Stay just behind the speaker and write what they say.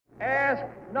Ask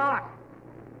not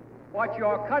what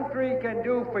your country can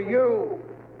do for you.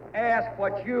 Ask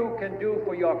what you can do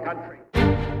for your country.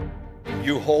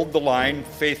 You hold the line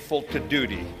faithful to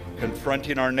duty,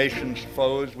 confronting our nation's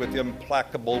foes with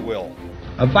implacable will.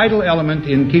 A vital element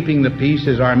in keeping the peace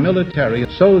is our military,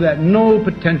 so that no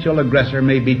potential aggressor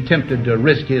may be tempted to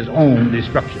risk his own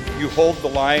destruction. You hold the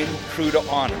line true to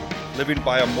honor, living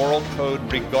by a moral code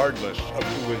regardless of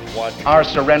who is watching. Our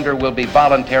surrender will be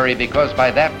voluntary because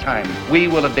by that time we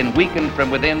will have been weakened from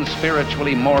within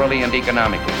spiritually, morally, and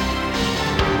economically.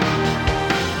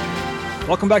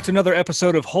 Welcome back to another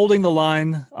episode of Holding the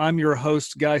Line. I'm your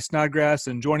host, Guy Snodgrass,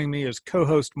 and joining me is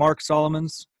co-host Mark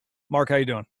Solomons. Mark, how you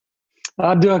doing?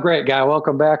 I'm doing great, Guy.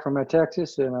 Welcome back from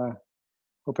Texas, and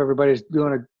hope everybody's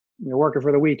doing working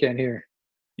for the weekend here.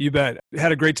 You bet.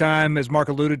 Had a great time. As Mark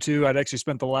alluded to, I'd actually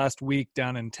spent the last week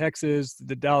down in Texas,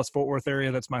 the Dallas-Fort Worth area.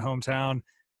 That's my hometown.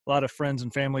 A lot of friends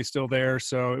and family still there,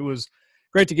 so it was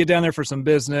great to get down there for some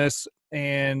business.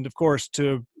 And, of course,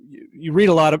 you read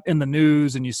a lot in the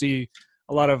news, and you see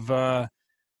a lot of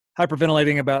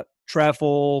hyperventilating about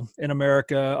travel in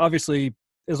America. Obviously,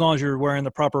 as long as you're wearing the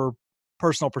proper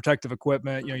personal protective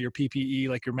equipment, your PPE,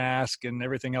 like your mask and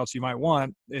everything else you might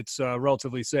want, it's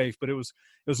relatively safe. But it was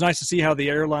nice to see how the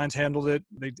airlines handled it.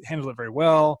 They handled it very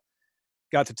well.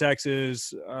 Got to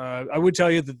Texas. I would tell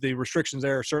you that the restrictions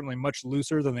there are certainly much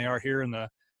looser than they are here in the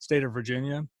state of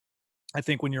Virginia. I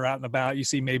think when you're out and about, you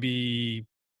see maybe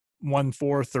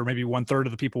 1/4 or maybe 1/3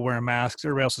 of the people wearing masks.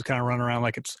 Everybody else is kind of running around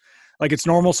like it's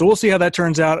normal. So we'll see how that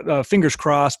turns out. Fingers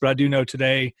crossed. But I do know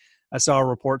today I saw a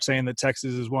report saying that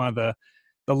Texas is one of the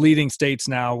leading states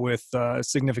now with a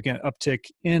significant uptick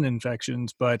in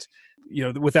infections. But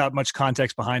without much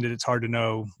context behind it, it's hard to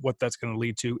know what that's going to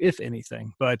lead to, if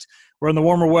anything. But we're in the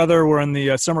warmer weather. We're in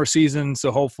the summer season.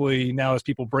 So hopefully now as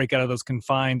people break out of those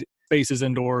confined spaces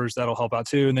indoors, that'll help out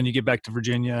too. And then you get back to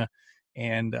Virginia.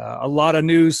 And a lot of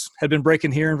news had been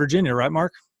breaking here in Virginia, right,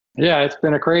 Mark? Yeah, it's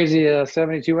been a crazy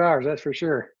 72 hours, that's for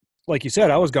sure. Like you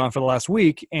said, I was gone for the last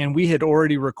week, and we had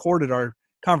already recorded our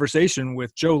conversation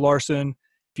with Joe Larson.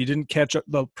 If you didn't catch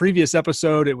the previous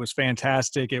episode, it was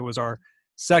fantastic. It was our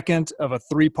second of a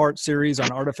 3-part series on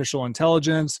artificial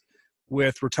intelligence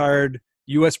with retired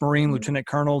U.S. Marine Lieutenant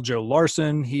Colonel Joe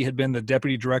Larson. He had been the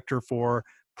deputy director for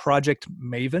Project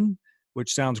Maven,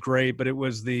 which sounds great, but it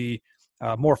was the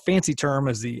more fancy term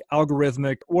as the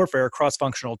Algorithmic Warfare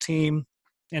Cross-Functional Team.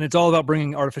 And it's all about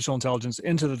bringing artificial intelligence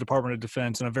into the Department of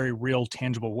Defense in a very real,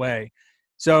 tangible way.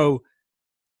 So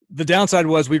the downside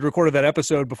was we'd recorded that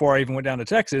episode before I even went down to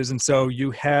Texas. And so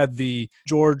you had the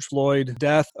George Floyd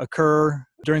death occur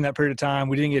during that period of time.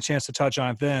 We didn't get a chance to touch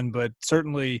on it then, but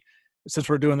certainly since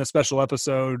we're doing this special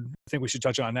episode, I think we should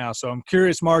touch on it now. So I'm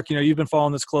curious, Mark, you've been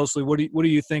following this closely. What do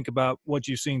you think about what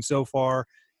you've seen so far?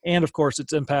 And of course,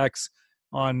 its impacts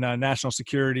on national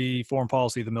security, foreign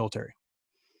policy, the military.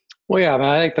 Well, yeah,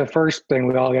 I think the first thing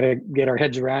we all got to get our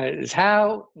heads around it is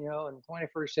how, in the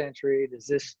 21st century, does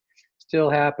this still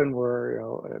happen where,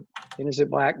 an innocent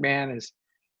black man is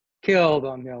killed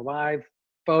on, live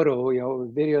photo,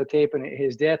 videotaping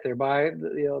his death there by,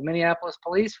 Minneapolis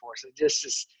police force. It just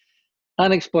is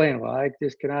unexplainable. I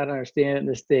just cannot understand it in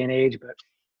this day and age. But,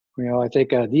 I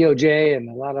think DOJ and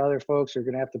a lot of other folks are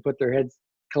going to have to put their heads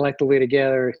collectively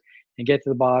together and get to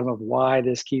the bottom of why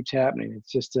this keeps happening.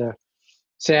 It's just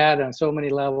sad on so many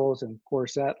levels. And of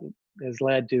course, that has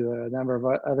led to a number of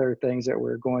other things that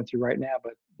we're going through right now.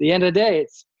 But at the end of the day,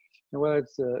 it's whether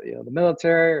it's the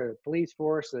military or the police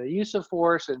force, the use of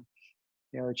force, and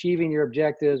achieving your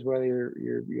objectives, whether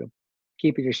you're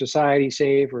keeping your society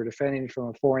safe or defending from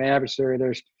a foreign adversary.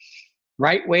 There's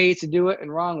right ways to do it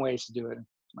and wrong ways to do it.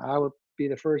 I would be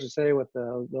the first to say what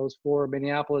those 4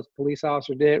 Minneapolis police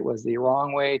officers did was the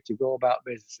wrong way to go about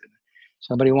business. And if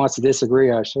somebody wants to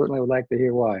disagree, I certainly would like to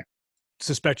hear why.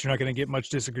 Suspect you're not going to get much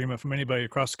disagreement from anybody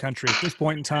across the country at this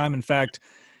point in time. In fact,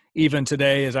 even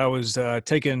today, as I was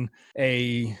taking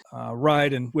a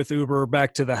ride with Uber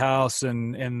back to the house,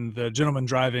 and the gentleman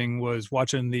driving was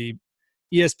watching the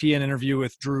ESPN interview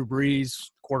with Drew Brees,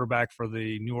 quarterback for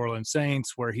the New Orleans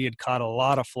Saints, where he had caught a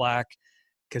lot of flack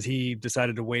because he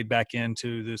decided to wade back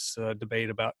into this debate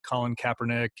about Colin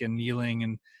Kaepernick and kneeling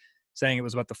and saying it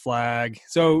was about the flag.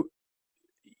 So,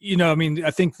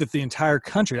 I think that the entire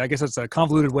country, I guess that's a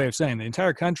convoluted way of saying the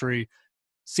entire country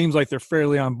seems like they're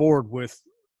fairly on board with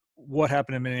what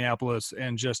happened in Minneapolis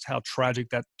and just how tragic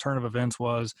that turn of events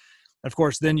was. Of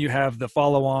course, then you have the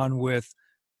follow-on with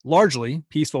largely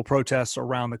peaceful protests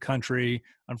around the country.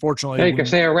 Unfortunately, you can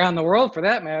say around the world for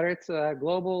that matter. It's a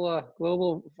global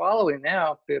following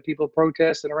now. People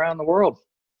protesting around the world.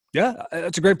 Yeah,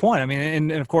 that's a great point. I mean,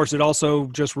 and of course, it also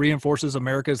just reinforces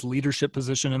America's leadership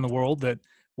position in the world, that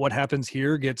what happens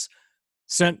here gets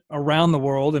sent around the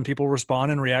world and people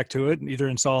respond and react to it, either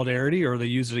in solidarity or they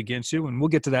use it against you. And we'll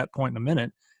get to that point in a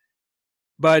minute.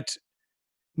 But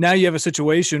now you have a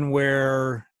situation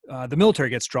where the military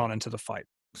gets drawn into the fight.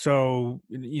 So,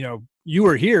 you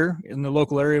were here in the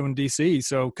local area in DC.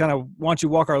 So kind of why don't you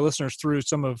walk our listeners through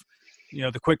some of,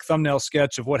 the quick thumbnail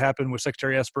sketch of what happened with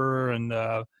Secretary Esper and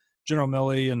General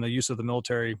Milley and the use of the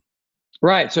military.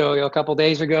 Right. So a couple of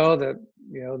days ago,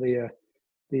 the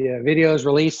videos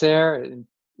released there, and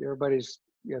everybody's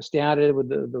astounded with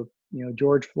the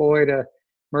George Floyd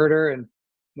murder. And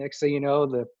next thing you know,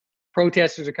 the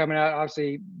protesters are coming out.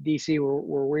 Obviously, DC,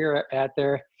 where we're at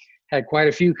there, had quite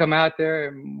a few come out there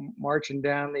and marching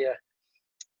down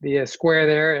the square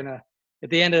there. And at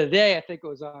the end of the day, I think it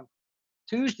was on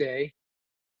Tuesday,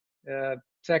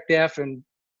 SecDef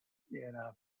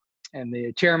and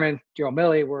the chairman, Joe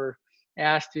Milley, were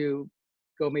asked to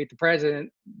go meet the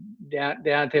president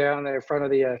downtown in front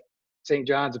of the St.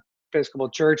 John's Episcopal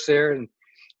Church there. And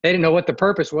they didn't know what the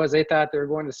purpose was. They thought they were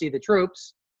going to see the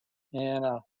troops. And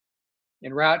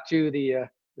en route to the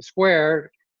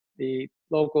square, the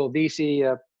local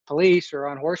DC police are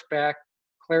on horseback,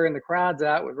 clearing the crowds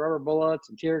out with rubber bullets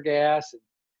and tear gas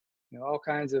and all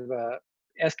kinds of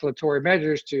escalatory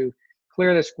measures to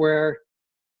clear the square.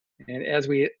 And as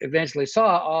we eventually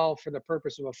saw, all for the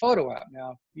purpose of a photo op.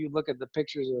 Now, you look at the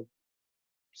pictures of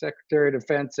Secretary of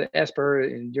Defense Esper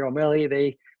and General Milley,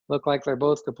 they look like they're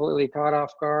both completely caught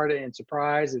off guard and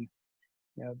surprised. And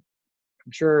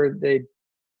I'm sure they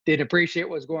didn't appreciate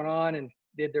what was going on and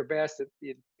did their best at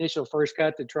the initial first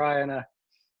cut to try and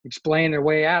explain their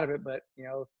way out of it. But,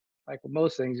 like with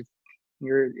most things, if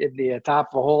you're at the top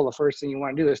of a hole, the first thing you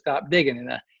want to do is stop digging.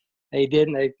 And they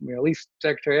didn't. At least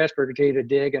Secretary Esper continued to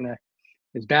dig, and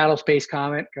his battle space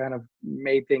comment kind of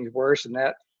made things worse. And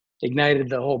that ignited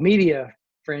the whole media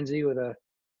frenzy with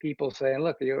people saying,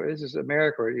 look, this is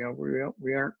America.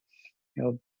 We aren't,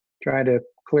 trying to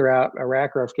clear out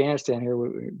Iraq or Afghanistan here.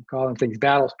 We're calling things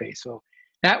battle space. So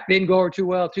that didn't go over too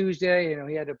well Tuesday.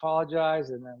 He had to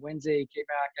apologize. And then Wednesday he came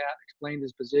back out and explained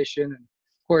his position. And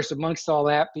of course, amongst all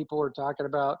that, people were talking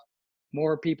about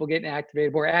more people getting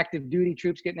activated, more active duty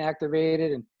troops getting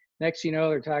activated. And next,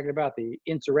 they're talking about the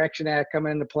Insurrection Act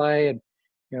coming into play, and,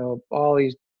 all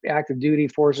these active duty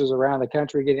forces around the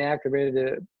country getting activated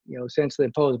to, essentially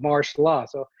impose martial law.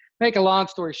 So make a long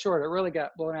story short, it really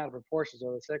got blown out of proportion.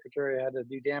 So the secretary had to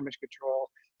do damage control.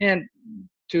 And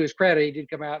to his credit, he did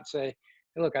come out and say,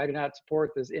 hey, look, I do not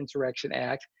support this Insurrection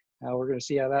Act. We're going to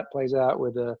see how that plays out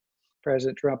with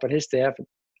President Trump and his staff.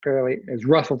 Apparently has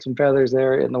ruffled some feathers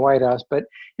there in the White House. But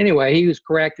anyway, he was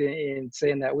correct in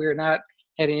saying that we are not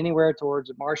heading anywhere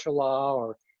towards martial law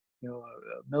or a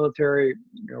military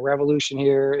revolution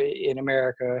here in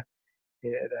America.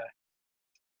 At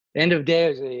the end of the day, it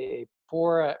was a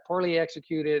poorly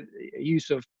executed use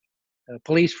of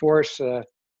police force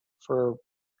for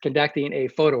conducting a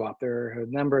photo op. There are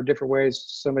a number of different ways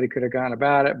somebody could have gone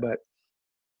about it, but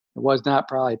it was not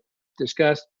probably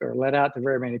discussed or let out to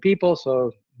very many people.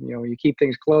 So you keep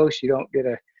things close. You don't get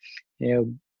a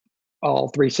all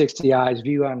 360 eyes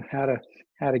view on how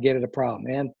to get at a problem.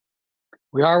 And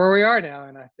we are where we are now.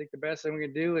 And I think the best thing we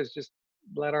can do is just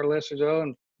let our listeners know,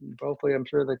 and hopefully I'm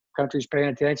sure the country's paying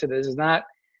attention. This is not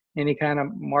any kind of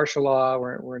martial law.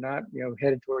 We're not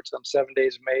headed towards some 7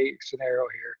 days of May scenario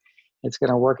here. It's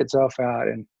going to work itself out.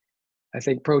 And I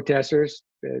think protesters,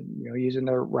 using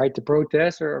their right to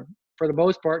protest, are for the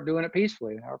most part doing it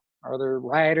peacefully. Are there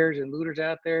rioters and looters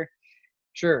out there?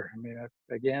 Sure. I mean,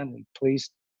 again, the police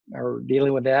are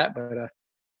dealing with that, but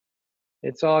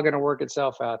it's all going to work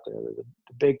itself out there. The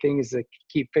big thing is to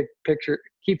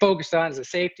keep focused on is the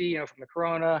safety, from the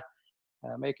corona,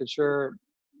 making sure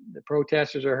the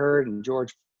protesters are heard and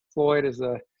George Floyd is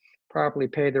properly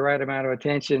paid the right amount of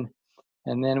attention,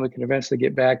 and then we can eventually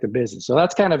get back to business. So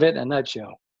that's kind of it in a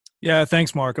nutshell. Yeah,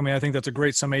 thanks, Mark. I mean, I think that's a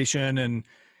great summation, and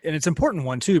it's an important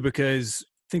one too, because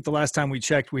I think the last time we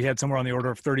checked, we had somewhere on the order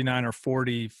of 39 or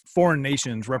 40 foreign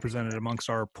nations represented amongst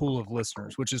our pool of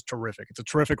listeners, which is terrific. It's a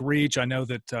terrific reach. I know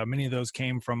that many of those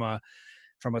came from a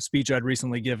speech I'd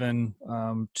recently given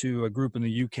to a group in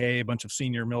the UK, a bunch of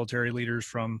senior military leaders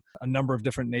from a number of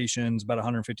different nations, about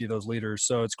 150 of those leaders.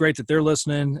 So it's great that they're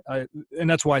listening. And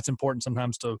that's why it's important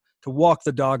sometimes to walk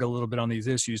the dog a little bit on these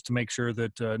issues, to make sure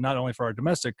that not only for our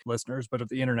domestic listeners, but of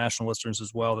the international listeners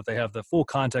as well, that they have the full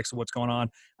context of what's going on.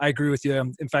 I agree with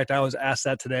you. In fact, I was asked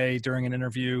that today during an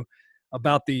interview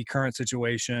about the current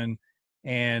situation,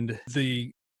 and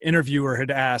the interviewer had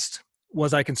asked,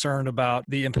 was I concerned about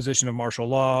the imposition of martial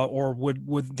law, or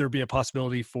would there be a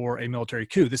possibility for a military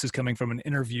coup? This is coming from an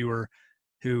interviewer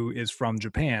who is from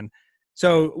Japan.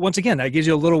 So once again, that gives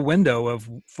you a little window of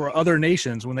for other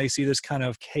nations when they see this kind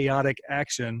of chaotic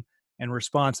action and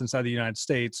response inside the United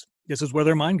States, this is where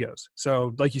their mind goes.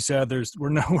 So like you said, we're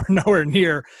nowhere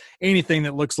near anything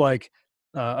that looks like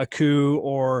a coup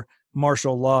or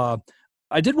martial law.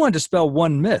 I did want to dispel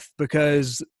one myth,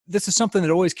 because this is something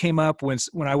that always came up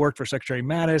when I worked for Secretary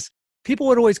Mattis. People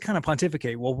would always kind of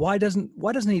pontificate, well, why doesn't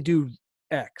he do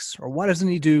X, or why doesn't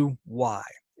he do Y?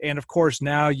 And of course,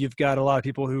 now you've got a lot of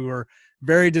people who are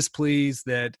very displeased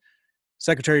that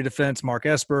Secretary of Defense Mark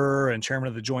Esper and Chairman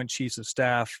of the Joint Chiefs of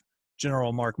Staff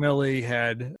General Mark Milley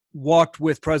had walked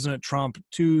with President Trump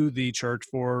to the church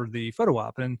for the photo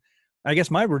op. And I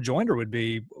guess my rejoinder would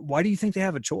be, why do you think they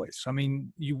have a choice? I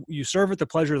mean, you serve at the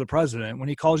pleasure of the president. When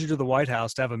he calls you to the White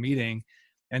House to have a meeting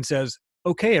and says,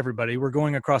 okay, everybody, we're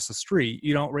going across the street,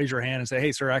 you don't raise your hand and say,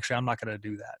 hey, sir, actually, I'm not going to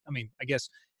do that. I mean, I guess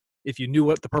if you knew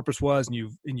what the purpose was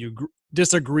and you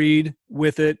disagreed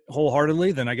with it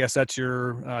wholeheartedly, then I guess that's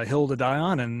your hill to die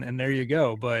on, and there you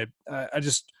go. But I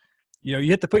just,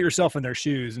 you have to put yourself in their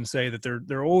shoes and say that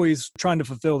they're always trying to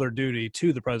fulfill their duty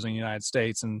to the president of the United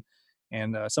States, and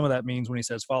some of that means when he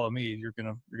says follow me, you're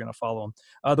gonna follow him.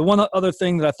 The one other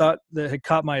thing that I thought that had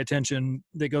caught my attention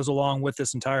that goes along with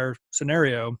this entire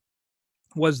scenario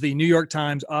was the New York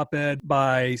Times op-ed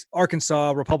by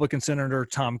Arkansas Republican Senator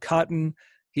Tom Cotton.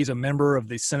 He's a member of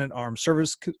the Senate Armed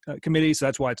Service Committee, so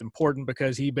that's why it's important,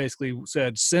 because he basically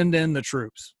said, send in the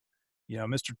troops.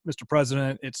 Mr.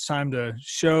 President, it's time to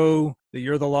show that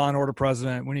you're the law and order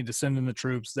president. We need to send in the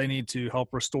troops. They need to help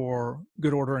restore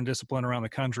good order and discipline around the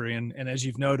country. And as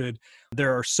you've noted,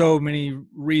 there are so many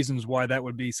reasons why that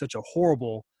would be such a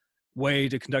horrible way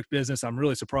to conduct business. I'm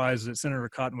really surprised that Senator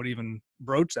Cotton would even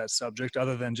broach that subject,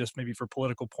 other than just maybe for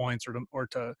political points or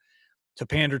to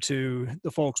pander to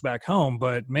the folks back home.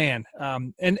 But man,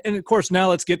 and of course, now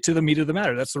let's get to the meat of the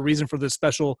matter. That's the reason for this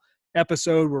special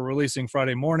episode we're releasing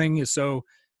Friday morning, is so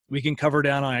we can cover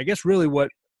down on, I guess, really what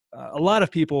a lot of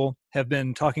people have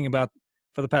been talking about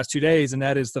for the past 2 days, and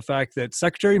that is the fact that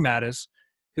Secretary Mattis,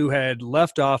 who had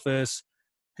left office,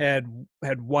 had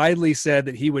widely said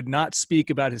that he would not speak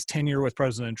about his tenure with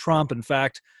President Trump. In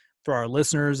fact, for our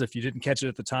listeners, if you didn't catch it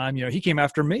at the time, he came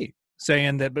after me,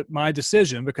 saying that, but my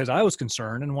decision, because I was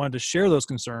concerned and wanted to share those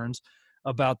concerns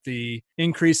about the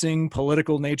increasing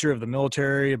political nature of the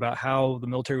military, about how the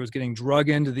military was getting drug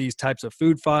into these types of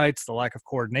food fights, the lack of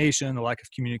coordination, the lack of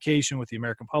communication with the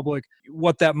American public,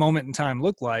 what that moment in time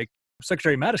looked like.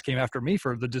 Secretary Mattis came after me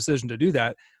for the decision to do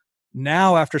that.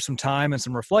 Now, after some time and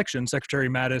some reflection, Secretary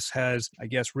Mattis has, I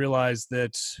guess, realized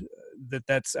that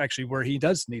that's actually where he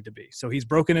does need to be. So he's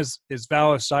broken his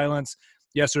vow of silence.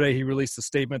 Yesterday, he released a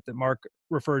statement that Mark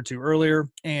referred to earlier.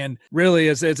 And really,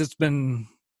 as it's been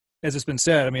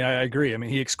said, I mean, I agree. I mean,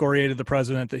 he excoriated the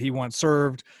president that he once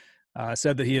served,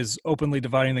 said that he is openly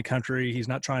dividing the country. He's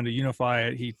not trying to unify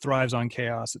it. He thrives on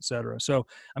chaos, et cetera. So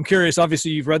I'm curious,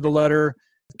 obviously, you've read the letter.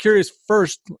 Curious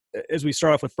first, as we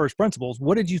start off with first principles,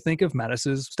 what did you think of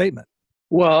Mattis's statement?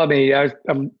 Well, I mean,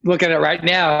 I'm looking at it right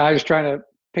now. I was trying to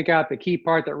pick out the key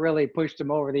part that really pushed him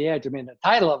over the edge. I mean, the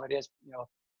title of it is,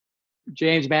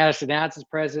 James Mattis announces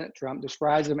President Trump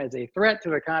describes him as a threat to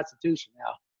the Constitution.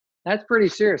 Now, that's pretty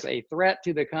serious, a threat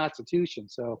to the Constitution.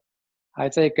 So I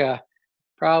think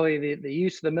probably the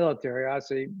use of the military,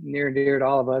 obviously near and dear to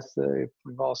all of us,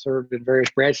 we've all served in various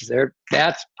branches there.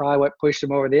 That's probably what pushed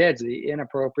him over the edge, the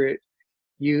inappropriate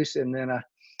use, and then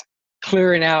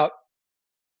clearing out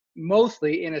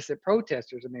mostly innocent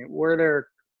protesters. I mean, were there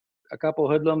a couple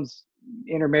hoodlums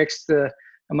intermixed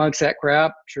amongst that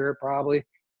crowd? Sure, probably.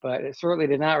 But it certainly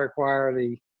did not require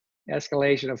the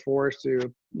escalation of force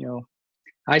to,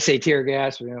 I say tear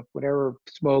gas, whatever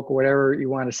smoke or whatever you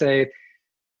want to say.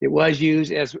 It was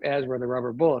used as were the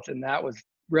rubber bullets, and that was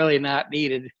really not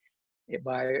needed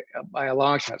by a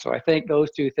long shot. So I think those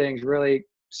two things really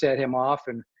set him off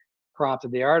and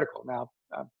prompted the article. Now,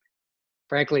 I'm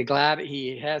frankly glad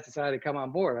he has decided to come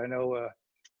on board. I know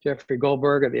Jeffrey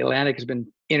Goldberg of The Atlantic has been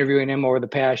interviewing him over the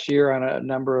past year on a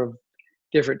number of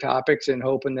different topics and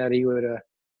hoping that he would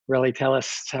really tell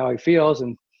us how he feels.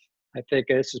 And I think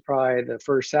this is probably the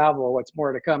first salvo of what's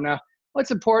more to come. Now,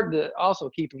 what's important to also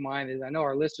keep in mind is, I know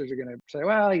our listeners are going to say,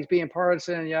 well, he's being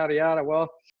partisan, yada, yada. Well,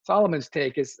 Solomon's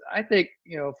take is, I think,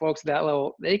 folks at that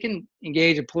level, they can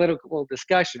engage in political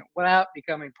discussion without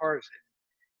becoming partisan.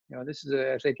 This is,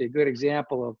 I think, a good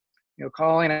example of,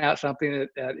 calling out something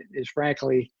that is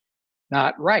frankly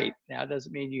not right. Now, it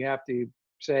doesn't mean you have to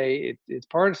say it's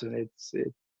partisan.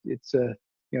 It's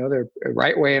the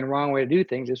right way and wrong way to do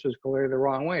things. This was clearly the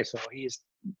wrong way. So he's,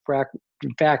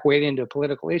 in fact, wading into a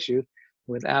political issue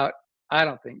without, I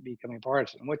don't think, becoming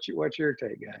partisan. What's your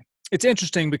take, guy? It's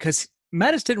interesting because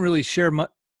Mattis didn't really share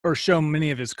or show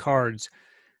many of his cards.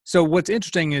 So what's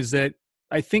interesting is that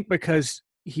I think because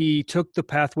he took the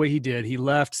pathway he did, he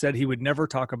left, said he would never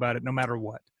talk about it no matter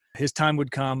what. His time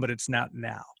would come, but it's not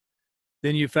now.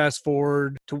 Then you fast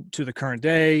forward to the current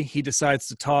day, he decides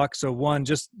to talk. So one,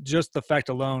 just the fact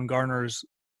alone garners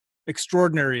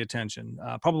extraordinary attention,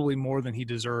 probably more than he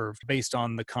deserved based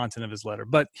on the content of his letter.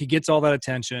 But he gets all that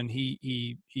attention.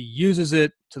 He uses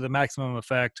it to the maximum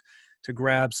effect to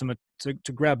grab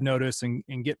to grab notice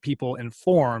and get people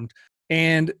informed.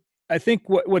 And I think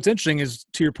what's interesting is,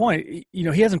 to your point, he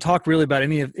hasn't talked really about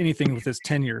anything with his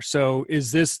tenure. So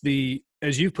is this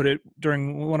as you put it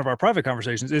during one of our private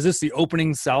conversations, is this the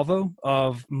opening salvo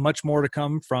of much more to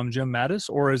come from Jim Mattis?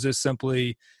 Or is this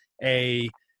simply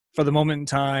for the moment in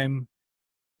time,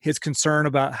 his concern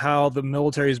about how the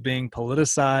military is being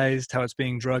politicized, how it's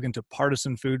being drugged into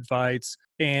partisan food fights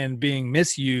and being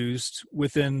misused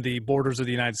within the borders of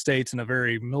the United States in a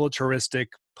very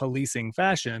militaristic policing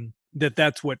fashion,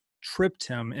 that's what tripped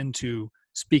him into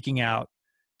speaking out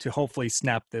to hopefully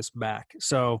snap this back.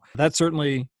 So that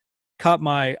certainly caught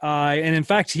my eye. And in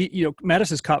fact, Mattis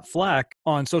has caught flack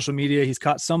on social media. He's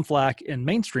caught some flack in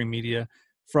mainstream media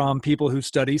from people who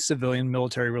study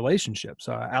civilian-military relationships.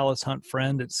 Alice Hunt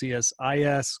Friend at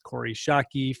CSIS, Corey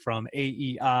Shockey from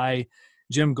AEI,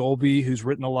 Jim Golby, who's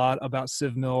written a lot about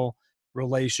civ-mil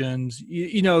relations.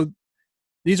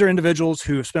 These are individuals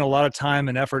who have spent a lot of time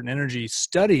and effort and energy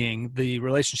studying the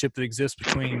relationship that exists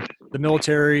between the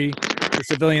military, the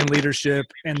civilian leadership,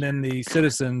 and then the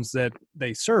citizens that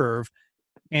they serve.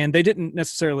 And they didn't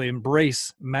necessarily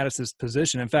embrace Mattis's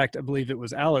position. In fact, I believe it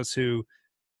was Alice who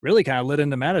really kind of lit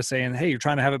into Mattis saying, hey, you're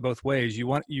trying to have it both ways.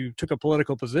 You took a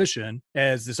political position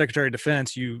as the Secretary of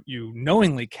Defense. You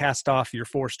knowingly cast off your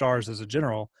 4 stars as a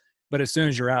general, but as soon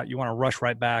as you're out, you want to rush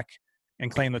right back and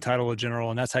claim the title of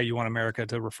general, and that's how you want America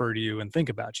to refer to you and think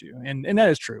about you. And that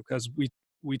is true, because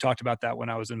we talked about that when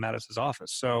I was in Mattis's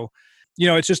office. So,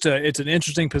 it's an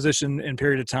interesting position and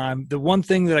period of time. The one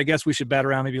thing that I guess we should bat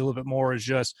around maybe a little bit more is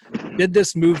just, did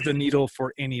this move the needle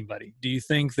for anybody? Do you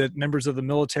think that members of the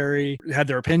military had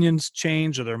their opinions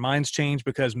change or their minds change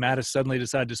because Mattis suddenly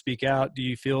decided to speak out? Do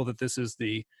you feel that this is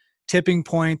the tipping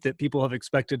point that people have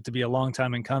expected to be a long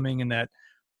time in coming, and that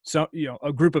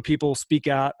a group of people speak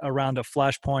out around a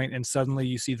flashpoint and suddenly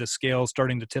you see the scale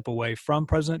starting to tip away from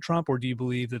President Trump? Or do you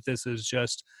believe that this is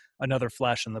just another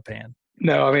flash in the pan?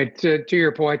 No, I mean, to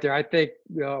your point there, I think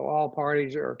all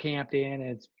parties are camped in.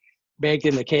 It's baked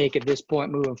in the cake at this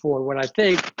point moving forward. What I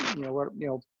think, not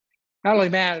only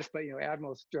Mattis, but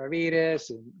Admiral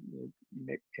Stavridis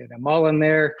and Mullen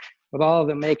there, with all of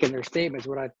them making their statements,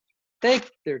 what I think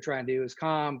they're trying to do is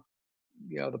calm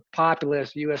the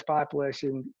populace, U.S.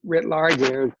 population writ large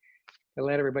there, to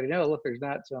let everybody know, look, there's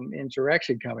not some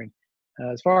insurrection coming.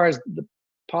 As far as the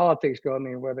politics go, I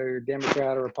mean, whether you're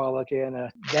Democrat or Republican,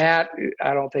 that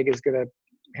I don't think is going to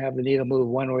have the needle move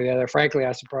one way or the other. Frankly,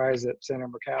 I'm surprised that Senator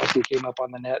Murkowski came up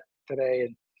on the net today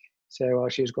and said, well,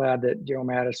 she was glad that Joe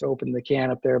Mattis opened the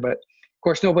can up there. But of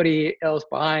course, nobody else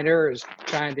behind her has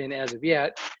chimed in as of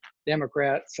yet.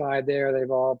 Democrat side there,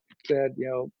 they've all said,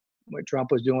 what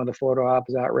Trump was doing with the photo op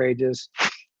is outrageous.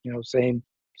 Same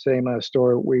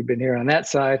story we've been hearing on that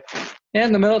side.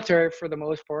 And the military, for the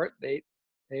most part, they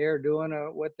are doing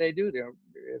what they do. They're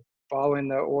following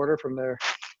the order from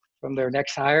their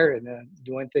next hire and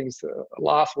doing things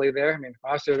lawfully there. I mean,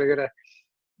 obviously they're going to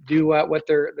do what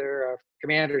their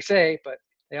commanders say, but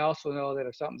they also know that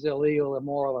if something's illegal,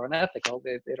 immoral, or unethical,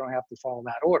 they don't have to follow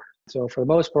that order. So for the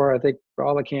most part, I think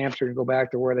all the camps are going to go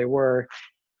back to where they were,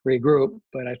 regroup.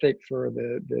 But I think for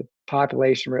the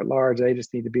population writ large, they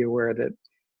just need to be aware that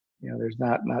there's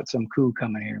not some coup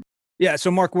coming here. Yeah.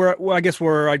 So Mark, I guess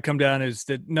where I'd come down is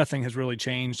that nothing has really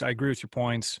changed. I agree with your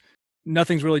points.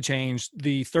 Nothing's really changed.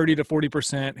 The 30 to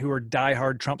 40% who are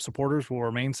diehard Trump supporters will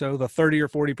remain so. The 30 or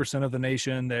 40% of the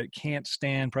nation that can't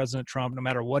stand President Trump, no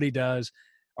matter what he does,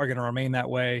 are going to remain that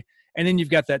way. And then you've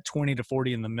got that 20 to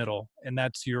 40 in the middle, and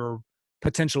that's your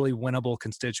potentially winnable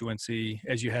constituency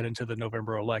as you head into the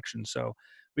November election. So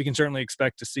we can certainly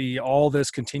expect to see all this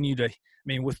continue to,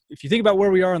 if you think about where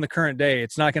we are in the current day,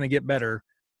 it's not going to get better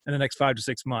in the next 5 to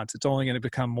 6 months. It's only going to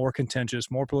become more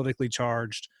contentious, more politically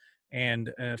charged.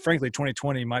 And frankly,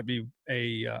 2020 might be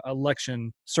a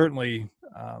election. Certainly,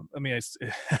 I'm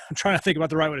trying to think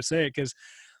about the right way to say it, because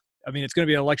it's going to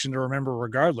be an election to remember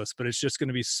regardless, but it's just going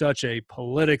to be such a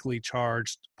politically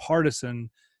charged, partisan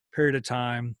period of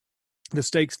time. The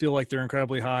stakes feel like they're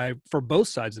incredibly high for both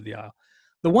sides of the aisle.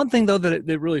 The one thing, though,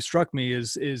 that really struck me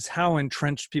is how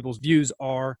entrenched people's views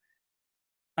are.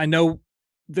 I know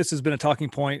this has been a talking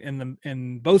point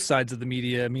in both sides of the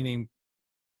media, meaning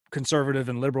conservative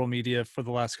and liberal media, for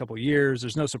the last couple of years.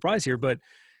 There's no surprise here, but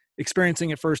experiencing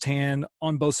it firsthand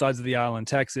on both sides of the aisle in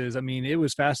Texas, I mean, it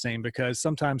was fascinating because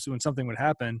sometimes when something would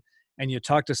happen and you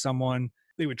talk to someone,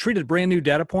 they would treat a brand new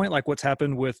data point, like what's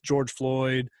happened with George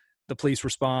Floyd, the police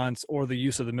response, or the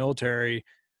use of the military,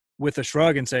 with a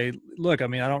shrug and say, look, I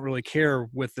mean, I don't really care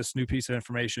with this new piece of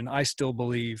information. I still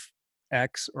believe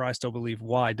X or I still believe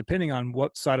Y, depending on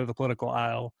what side of the political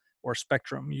aisle or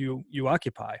spectrum you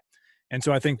occupy. And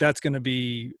so I think that's going to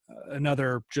be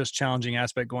another just challenging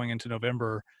aspect going into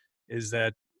November, is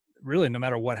that really no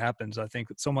matter what happens, I think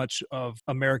that so much of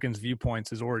Americans'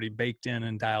 viewpoints is already baked in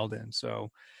and dialed in. So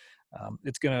I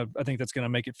think that's going to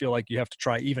make it feel like you have to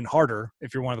try even harder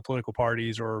if you're one of the political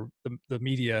parties or the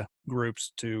media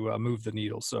groups to move the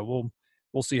needle. So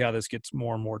we'll see how this gets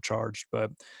more and more charged.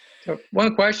 But so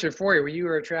one question for you: when you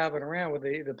were traveling around, were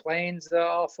the planes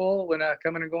all full when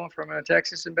coming and going from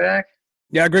Texas and back?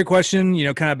 Yeah, great question.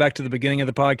 Kind of back to the beginning of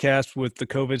the podcast with the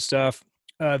COVID stuff.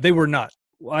 They were not.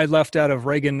 I left out of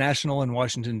Reagan National in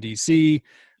Washington, D.C.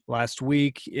 last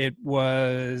week. It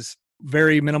was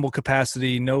very minimal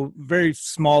capacity, no, very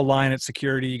small line at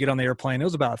security. You get on the airplane, it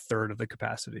was about a third of the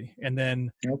capacity. And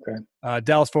then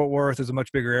Dallas-Fort Worth is a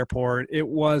much bigger airport. It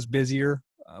was busier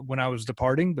when I was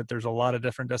departing, but there's a lot of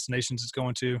different destinations it's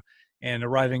going to. And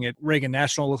arriving at Reagan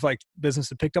National looked like business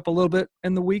had picked up a little bit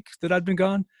in the week that I'd been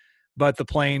gone, but the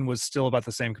plane was still about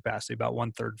the same capacity, about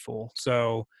 1/3 full.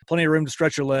 So plenty of room to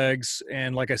stretch your legs.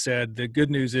 And like I said, the good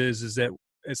news is that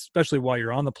especially while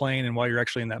you're on the plane and while you're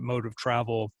actually in that mode of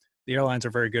travel, the airlines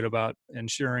are very good about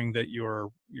ensuring that you're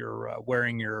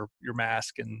wearing your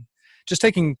mask and just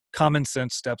taking common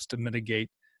sense steps to mitigate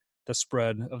the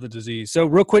spread of the disease. So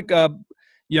real quick, I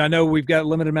know we've got a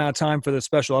limited amount of time for this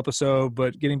special episode,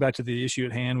 but getting back to the issue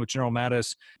at hand with General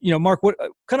Mattis, Mark, what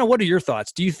are your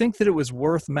thoughts? Do you think that it was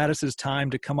worth Mattis's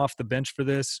time to come off the bench for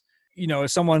this?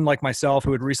 As someone like myself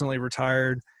who had recently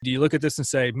retired, do you look at this and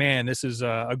say, man, this is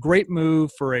a great move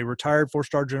for a retired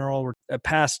 4-star general, a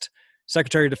past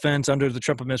Secretary of Defense under the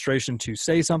Trump administration, to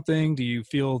say something? Do you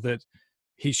feel that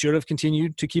he should have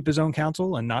continued to keep his own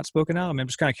counsel and not spoken out? I mean, I'm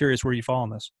just kind of curious where you fall on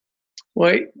this.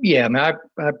 Well, yeah, I mean,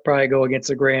 I'd probably go against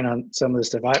the grain on some of this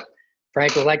stuff. I,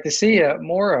 frankly, would like to see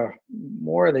more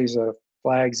of these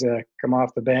flags come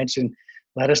off the bench and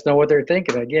let us know what they're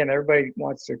thinking. Again, everybody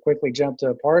wants to quickly jump to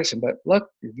a partisan, but look,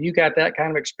 if you got that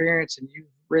kind of experience and you've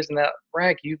risen that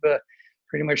rank, you've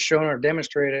pretty much shown or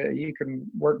demonstrated you can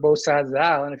work both sides of the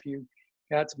aisle. And if you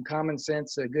got some common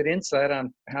sense, good insight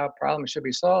on how problems should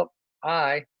be solved,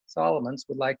 I, Solomons,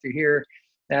 would like to hear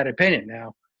that opinion.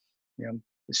 Now,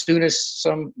 as soon as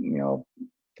some,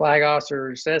 flag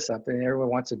officer says something, everyone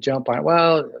wants to jump on it.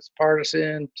 Well, it's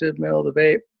partisan, to the middle of the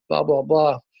debate, blah, blah,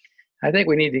 blah. I think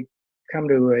we need to come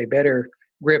to a better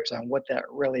grips on what that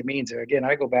really means. Again,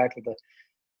 I go back to the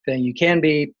thing, you can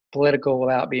be political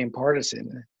without being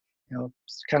partisan.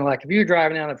 It's kind of like if you're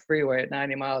driving down the freeway at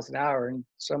 90 miles an hour and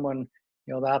someone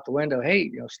yelled out the window,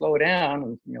 hey, slow down,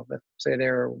 and let's say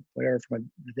they're whatever from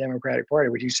the Democratic Party,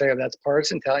 would you say that's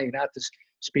partisan, telling you not to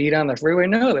speed on the freeway?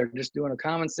 No, they're just doing a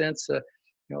common sense,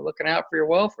 looking out for your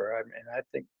welfare. I mean, I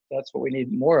think that's what we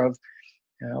need more of,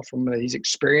 from these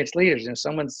experienced leaders.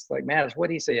 Someone's like Mattis, what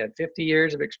did he say? He had 50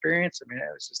 years of experience. I mean,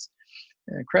 it was just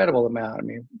an incredible amount. I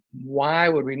mean, why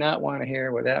would we not want to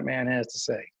hear what that man has to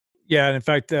say? Yeah, and in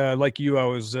fact, like you, I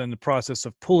was in the process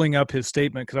of pulling up his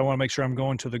statement because I want to make sure I'm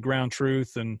going to the ground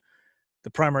truth and the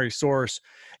primary source.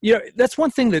 That's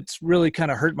one thing that's really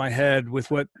kind of hurt my head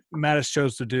with what Mattis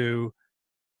chose to do.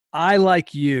 I,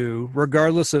 like you,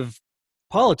 regardless of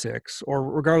politics or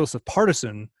regardless of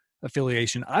partisan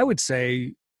affiliation, I would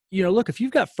say, look, if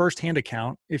you've got firsthand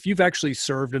account, if you've actually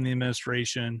served in the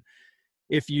administration,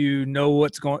 if you know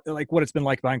what it's been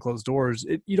like behind closed doors,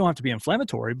 you don't have to be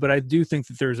inflammatory, but I do think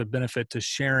that there's a benefit to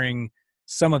sharing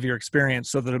some of your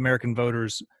experience so that American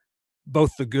voters,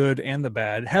 both the good and the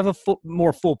bad, have a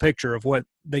more full picture of what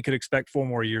they could expect 4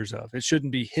 more years of. It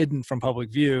shouldn't be hidden from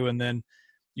public view. And then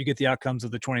you get the outcomes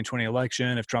of the 2020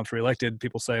 election. If Trump's reelected,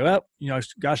 people say, well,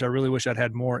 gosh, I really wish I'd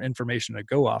had more information to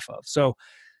go off of. So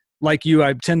like you,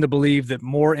 I tend to believe that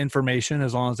more information,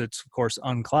 as long as it's, of course,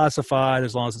 unclassified,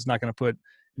 as long as it's not going to put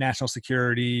national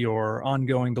security or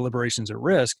ongoing deliberations at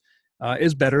risk,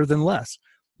 is better than less.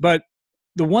 But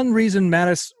one of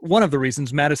the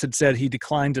reasons Mattis had said he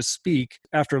declined to speak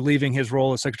after leaving his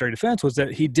role as Secretary of Defense was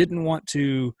that he didn't want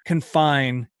to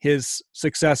confine his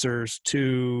successors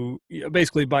to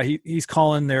basically he's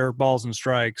calling their balls and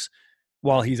strikes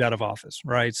while he's out of office,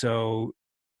 right? So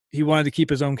he wanted to keep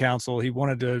his own counsel. He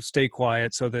wanted to stay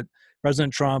quiet so that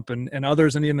President Trump and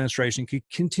others in the administration could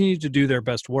continue to do their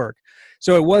best work.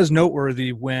 So it was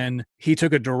noteworthy when he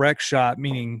took a direct shot,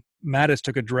 meaning Mattis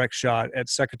took a direct shot at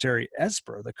Secretary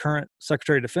Esper, the current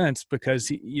Secretary of Defense, because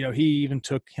he even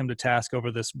took him to task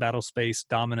over this battle space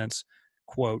dominance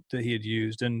quote that he had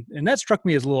used. And that struck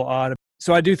me as a little odd.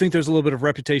 So I do think there's a little bit of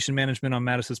reputation management on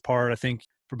Mattis's part. I think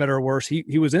for better or worse,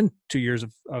 he was in 2 years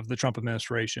of the Trump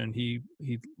administration. He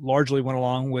largely went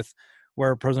along with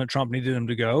where President Trump needed him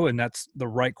to go, and that's the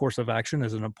right course of action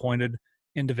as an appointed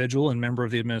individual and member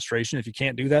of the administration. If you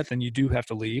can't do that, then you do have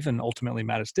to leave, and ultimately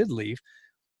Mattis did leave.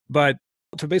 But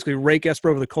to basically rake Esper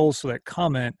over the coals for that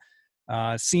comment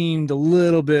seemed a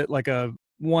little bit like a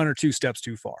one or two steps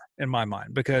too far in my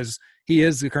mind, because he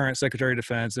is the current Secretary of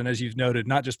Defense. And as you've noted,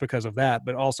 not just because of that,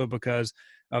 but also because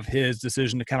of his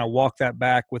decision to kind of walk that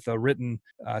back with a written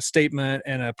statement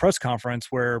and a press conference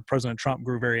where President Trump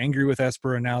grew very angry with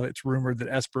Esper. And now it's rumored that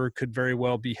Esper could very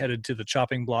well be headed to the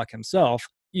chopping block himself.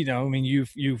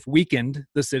 You've weakened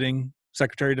the sitting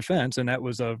Secretary of Defense, and that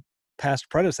was a past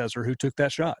predecessor who took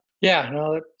that shot. Yeah,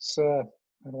 no, that's, I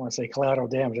don't want to say collateral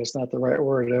damage. That's not the right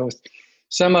word. It was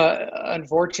some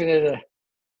unfortunate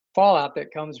fallout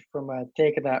that comes from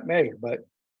taking that measure. But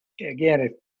again,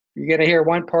 if you're going to hear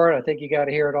one part, I think you got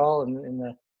to hear it all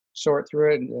and sort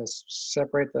through it and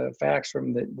separate the facts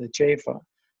from the chaff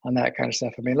on that kind of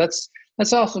stuff. I mean, let's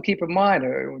also keep in mind,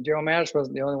 Joe Mattis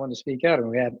wasn't the only one to speak out.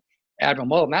 We had Admiral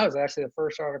Mullen. That was actually the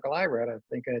first article I read, I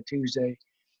think, Tuesday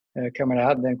coming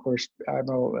out. And then, of course,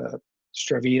 Admiral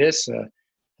Stavridis. I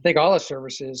think all the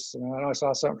services, I know I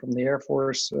saw something from the Air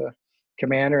Force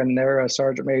commander and their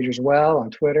sergeant major as well on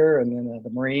Twitter, and then the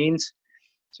Marines.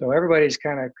 So everybody's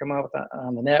kind of come up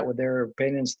on the net with their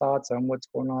opinions, thoughts on what's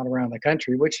going on around the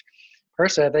country, which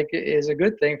personally I think is a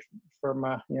good thing from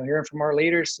hearing from our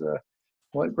leaders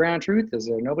what ground truth is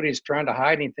there. Nobody's trying to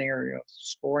hide anything or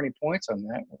score any points on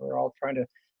that. We're all trying to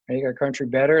make our country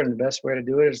better, and the best way to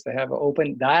do it is to have an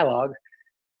open dialogue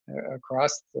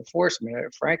across the force. I mean,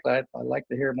 frankly, I'd like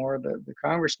to hear more of the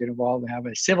Congress get involved and have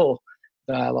a civil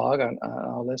dialogue on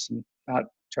all this, and not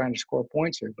trying to score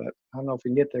points here, but I don't know if we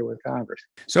can get there with Congress.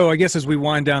 So I guess as we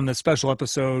wind down the special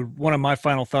episode, one of my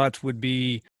final thoughts would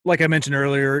be, like I mentioned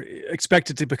earlier,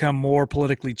 expect it to become more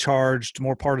politically charged,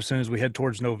 more partisan as we head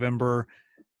towards November.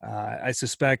 I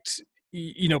suspect,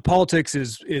 politics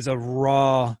is a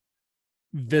raw,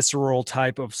 visceral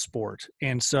type of sport.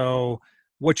 And so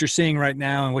what you're seeing right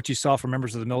now and what you saw from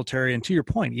members of the military, and to your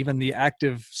point, even the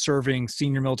active serving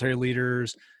senior military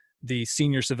leaders, the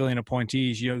senior civilian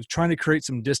appointees, trying to create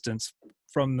some distance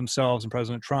from themselves and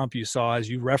President Trump. You saw, as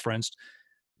you referenced,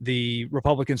 the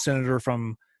Republican senator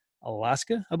from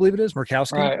Alaska, I believe it is,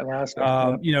 Murkowski, right,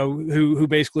 Alaska, who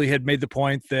basically had made the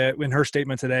point that in her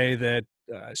statement today that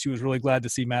she was really glad to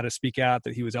see Mattis speak out,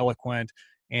 that he was eloquent,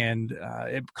 and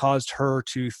it caused her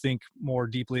to think more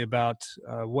deeply about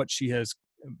what she has,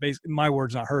 my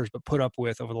words, not hers, but put up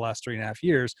with over the last 3.5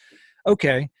 years.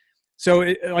 Okay.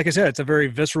 So, like I said, it's a very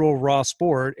visceral, raw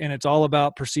sport, and it's all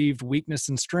about perceived weakness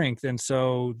and strength. And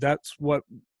so that's what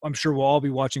I'm sure we'll all be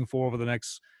watching for over the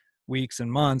next weeks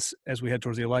and months as we head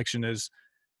towards the election is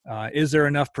there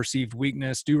enough perceived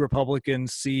weakness? Do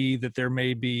Republicans see that there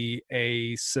may be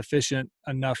a sufficient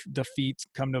enough defeat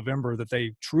come November that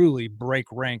they truly break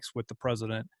ranks with the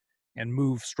president and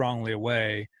move strongly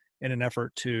away in an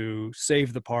effort to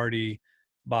save the party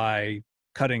by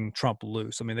cutting Trump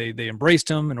loose? I mean, they embraced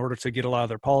him in order to get a lot of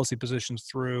their policy positions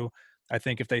through. I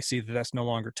think if they see that that's no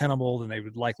longer tenable, then they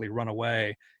would likely run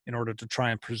away in order to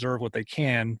try and preserve what they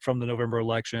can from the November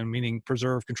election, meaning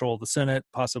preserve control of the Senate,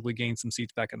 possibly gain some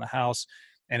seats back in the House.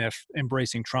 And if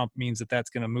embracing Trump means that that's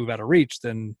going to move out of reach,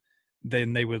 then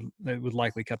they would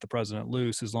likely cut the president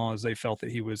loose as long as they felt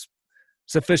that he was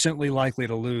sufficiently likely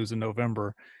to lose in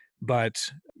November. But,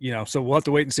 so we'll have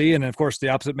to wait and see. And of course, the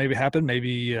opposite maybe happen.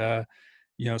 Maybe,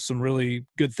 some really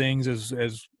good things if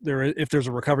there's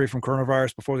a recovery from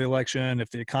coronavirus before the election, if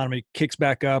the economy kicks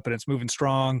back up and it's moving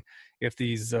strong, if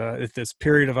this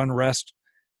period of unrest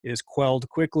is quelled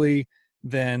quickly,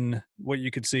 then what you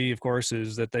could see, of course,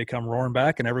 is that they come roaring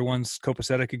back and everyone's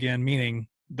copacetic again, meaning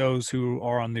those who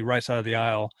are on the right side of the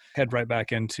aisle head right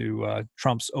back into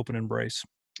Trump's open embrace.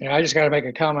 Yeah, I just got to make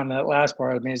a comment on that last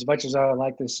part. I mean, as much as I would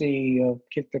like to see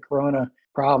kick the corona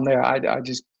problem there, I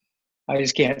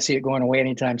just can't see it going away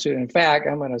anytime soon. In fact,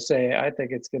 I'm going to say I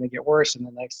think it's going to get worse in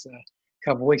the next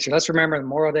couple of weeks. Let's remember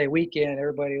Memorial Day weekend,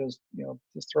 everybody was,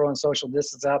 just throwing social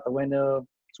distance out the window,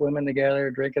 swimming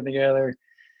together, drinking together.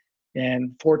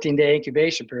 And 14-day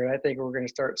incubation period, I think we're going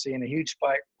to start seeing a huge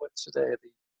spike. What's today?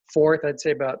 The 4th, I'd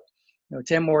say about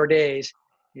 10 more days,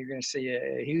 you're going to see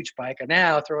a huge spike. And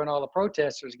now throwing all the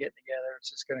protesters getting together,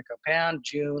 it's just going to compound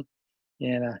June,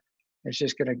 and it's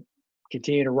just going to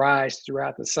continue to rise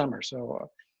throughout the summer. So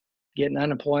getting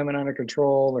unemployment under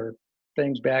control or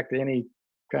things back to any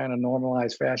kind of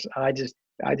normalized fashion, I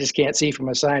just can't see from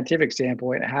a scientific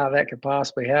standpoint how that could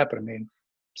possibly happen. I mean,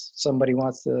 somebody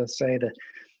wants to say that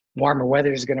warmer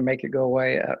weather is going to make it go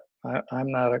away.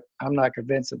 I'm not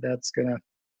convinced that that's going to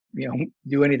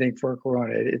do anything for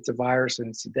corona. It's a virus, and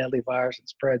it's a deadly virus. It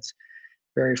spreads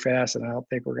very fast, and I don't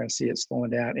think we're going to see it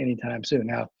slowing down anytime soon.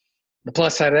 Now, the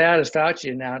plus side of that is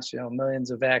Fauci announced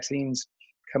millions of vaccines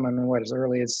coming in as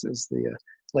early as the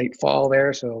late fall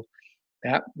there. So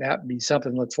that'd be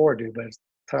something to look forward to.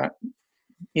 But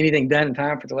anything done in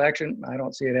time for the election, I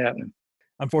don't see it happening.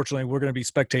 Unfortunately, we're going to be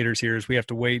spectators here as we have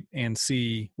to wait and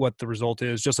see what the result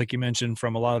is. Just like you mentioned,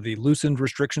 from a lot of the loosened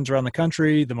restrictions around the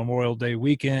country, the Memorial Day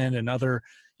weekend, and other,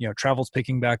 travel's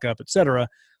picking back up, et cetera.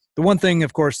 The one thing,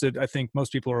 of course, that I think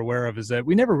most people are aware of is that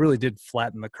we never really did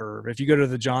flatten the curve. If you go to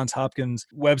the Johns Hopkins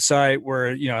website,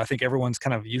 where, I think everyone's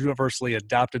kind of universally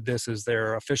adopted this as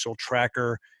their official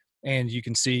tracker, and you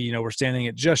can see, we're standing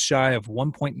at just shy of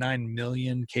 1.9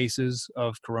 million cases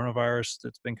of coronavirus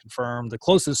that's been confirmed. The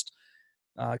closest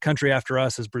country after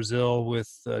us is Brazil with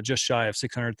just shy of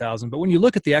 600,000. But when you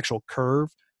look at the actual curve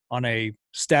on a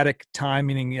static time,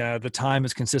 meaning the time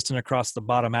is consistent across the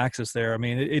bottom axis there, I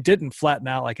mean, it didn't flatten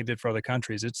out like it did for other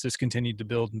countries. It's just continued to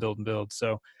build and build and build.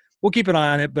 So we'll keep an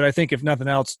eye on it. But I think if nothing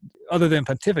else, other than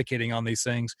pontificating on these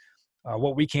things,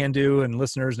 what we can do, and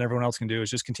listeners and everyone else can do, is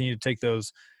just continue to take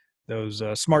those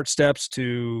smart steps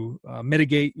to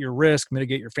mitigate your risk,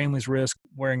 mitigate your family's risk,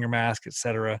 wearing your mask, et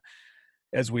cetera,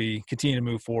 as we continue to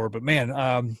move forward. But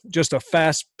man, just a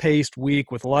fast-paced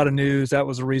week with a lot of news. That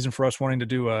was a reason for us wanting to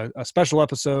do a special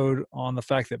episode on the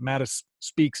fact that Mattis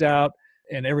speaks out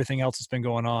and everything else that's been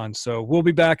going on. So we'll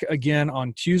be back again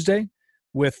on Tuesday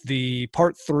with the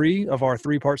part 3 of our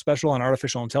 3-part special on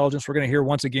artificial intelligence. We're going to hear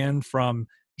once again from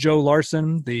Joe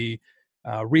Larson, the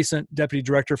recent deputy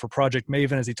director for Project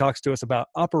Maven, as he talks to us about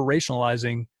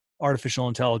operationalizing artificial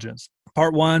intelligence.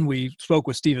 Part 1, we spoke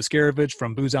with Steve Askerevich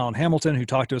from Booz Allen Hamilton, who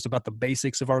talked to us about the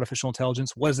basics of artificial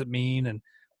intelligence. What does it mean, and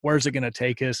where's it going to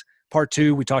take us? Part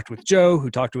 2, we talked with Joe,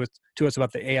 who talked to us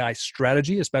about the AI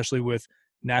strategy, especially with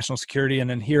national security. And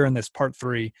then here in this part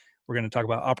 3, we're going to talk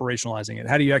about operationalizing it.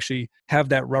 How do you actually have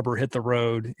that rubber hit the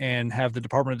road and have the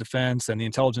Department of Defense and the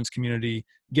intelligence community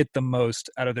get the most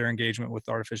out of their engagement with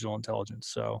artificial intelligence?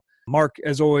 So, Mark,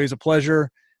 as always, a pleasure.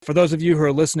 For those of you who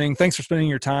are listening, thanks for spending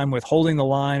your time with Holding the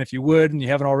Line. If you would, and you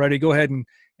haven't already, go ahead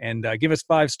and give us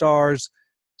 5 stars,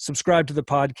 subscribe to the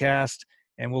podcast,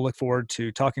 and we'll look forward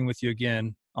to talking with you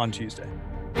again on Tuesday.